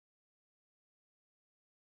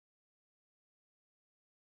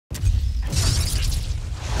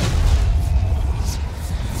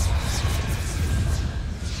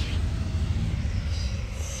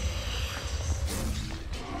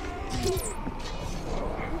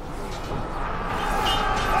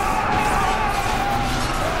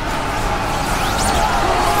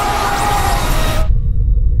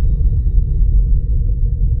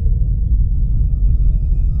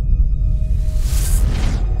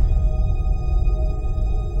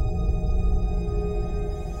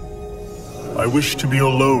I wish to be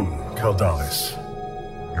alone, Caldalis.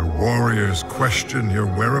 Your warriors question your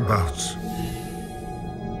whereabouts.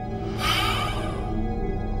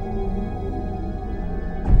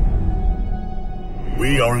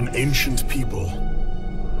 We are an ancient people.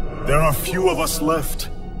 There are few of us left.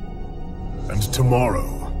 And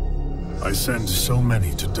tomorrow, I send so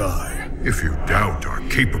many to die. If you doubt our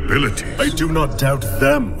capabilities... I do not doubt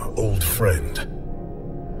them, old friend.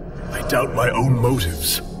 I doubt my own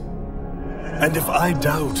motives. And if I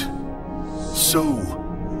doubt, so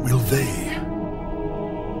will they.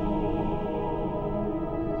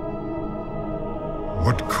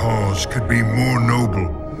 What cause could be more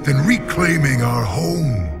noble than reclaiming our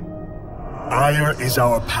home? Ire is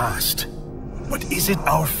our past, but is it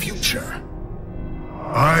our future?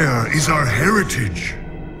 Ire is our heritage.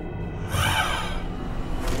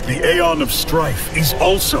 The Aeon of Strife is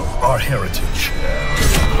also our heritage.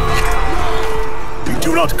 We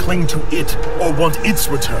do not cling to it or want its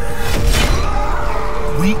return.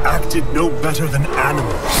 We acted no better than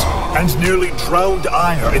animals, and nearly drowned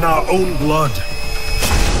Ire in our own blood.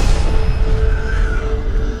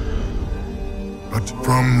 But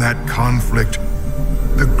from that conflict,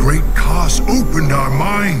 the Great Khas opened our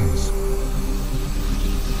minds.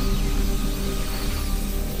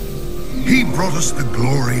 He brought us the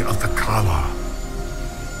glory of the Kala.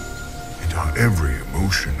 And our every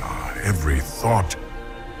emotion, our every thought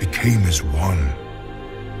became as one.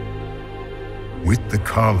 With the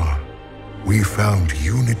Kala, we found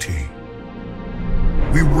unity.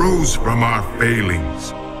 We rose from our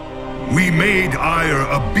failings. We made Ire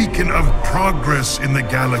a beacon of progress in the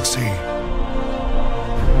galaxy.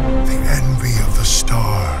 The envy of the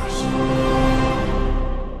stars.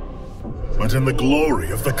 But in the glory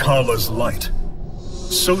of the Kala's light,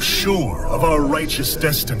 so sure of our righteous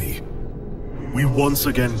destiny, we once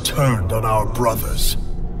again turned on our brothers.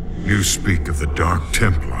 You speak of the Dark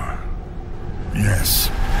Templar. Yes.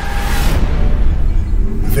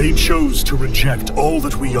 They chose to reject all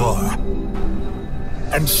that we are,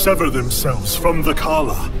 and sever themselves from the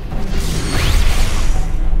Kala.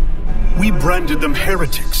 We branded them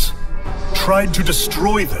heretics, tried to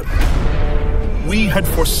destroy them. We had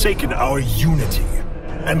forsaken our unity,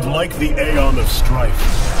 and like the Aeon of Strife,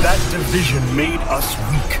 that division made us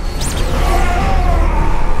weak.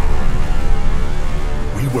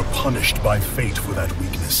 We were punished by fate for that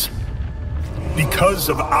weakness. Because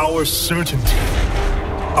of our certainty,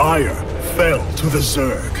 Ire fell to the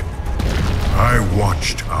Zerg. I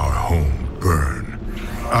watched our home burn,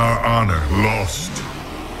 our honor lost.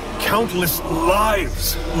 Countless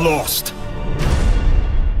lives lost.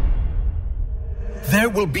 There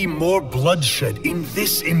will be more bloodshed in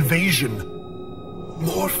this invasion.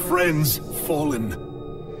 More friends fallen.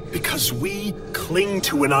 Because we cling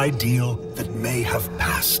to an ideal that may have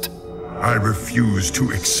passed. I refuse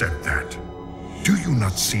to accept that. Do you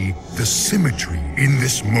not see the symmetry in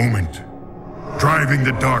this moment? Driving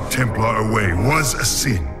the Dark Templar away was a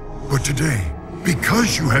sin. But today,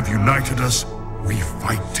 because you have united us, we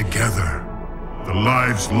fight together. The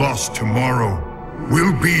lives lost tomorrow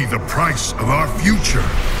will be the price of our future.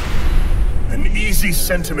 An easy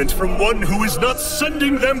sentiment from one who is not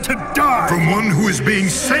sending them to die! From one who is being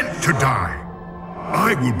sent to die.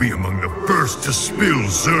 I will be among the first to spill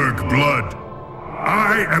Zerg blood.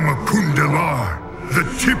 I am a Kundalar, the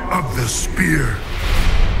tip of the spear.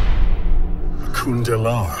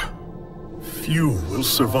 Kundalar. Few will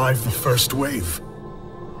survive the first wave.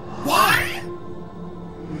 Why?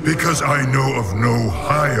 Because I know of no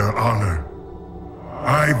higher honor.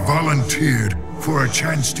 I volunteered for a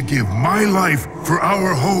chance to give my life for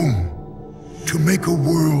our home. To make a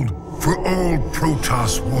world for all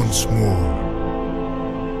Protoss once more.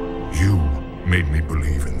 You made me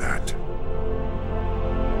believe in that.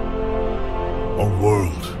 A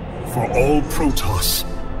world for all Protoss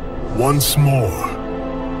once more.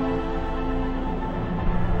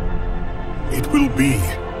 It will be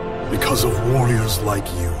because of warriors like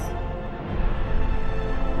you.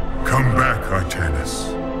 Come back, Artanis.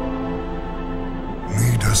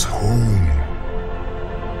 Lead us home.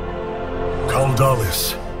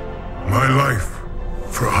 Caldalis. My life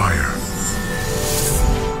for Ire.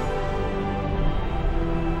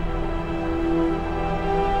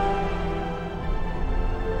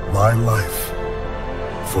 My life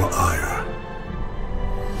for Ire.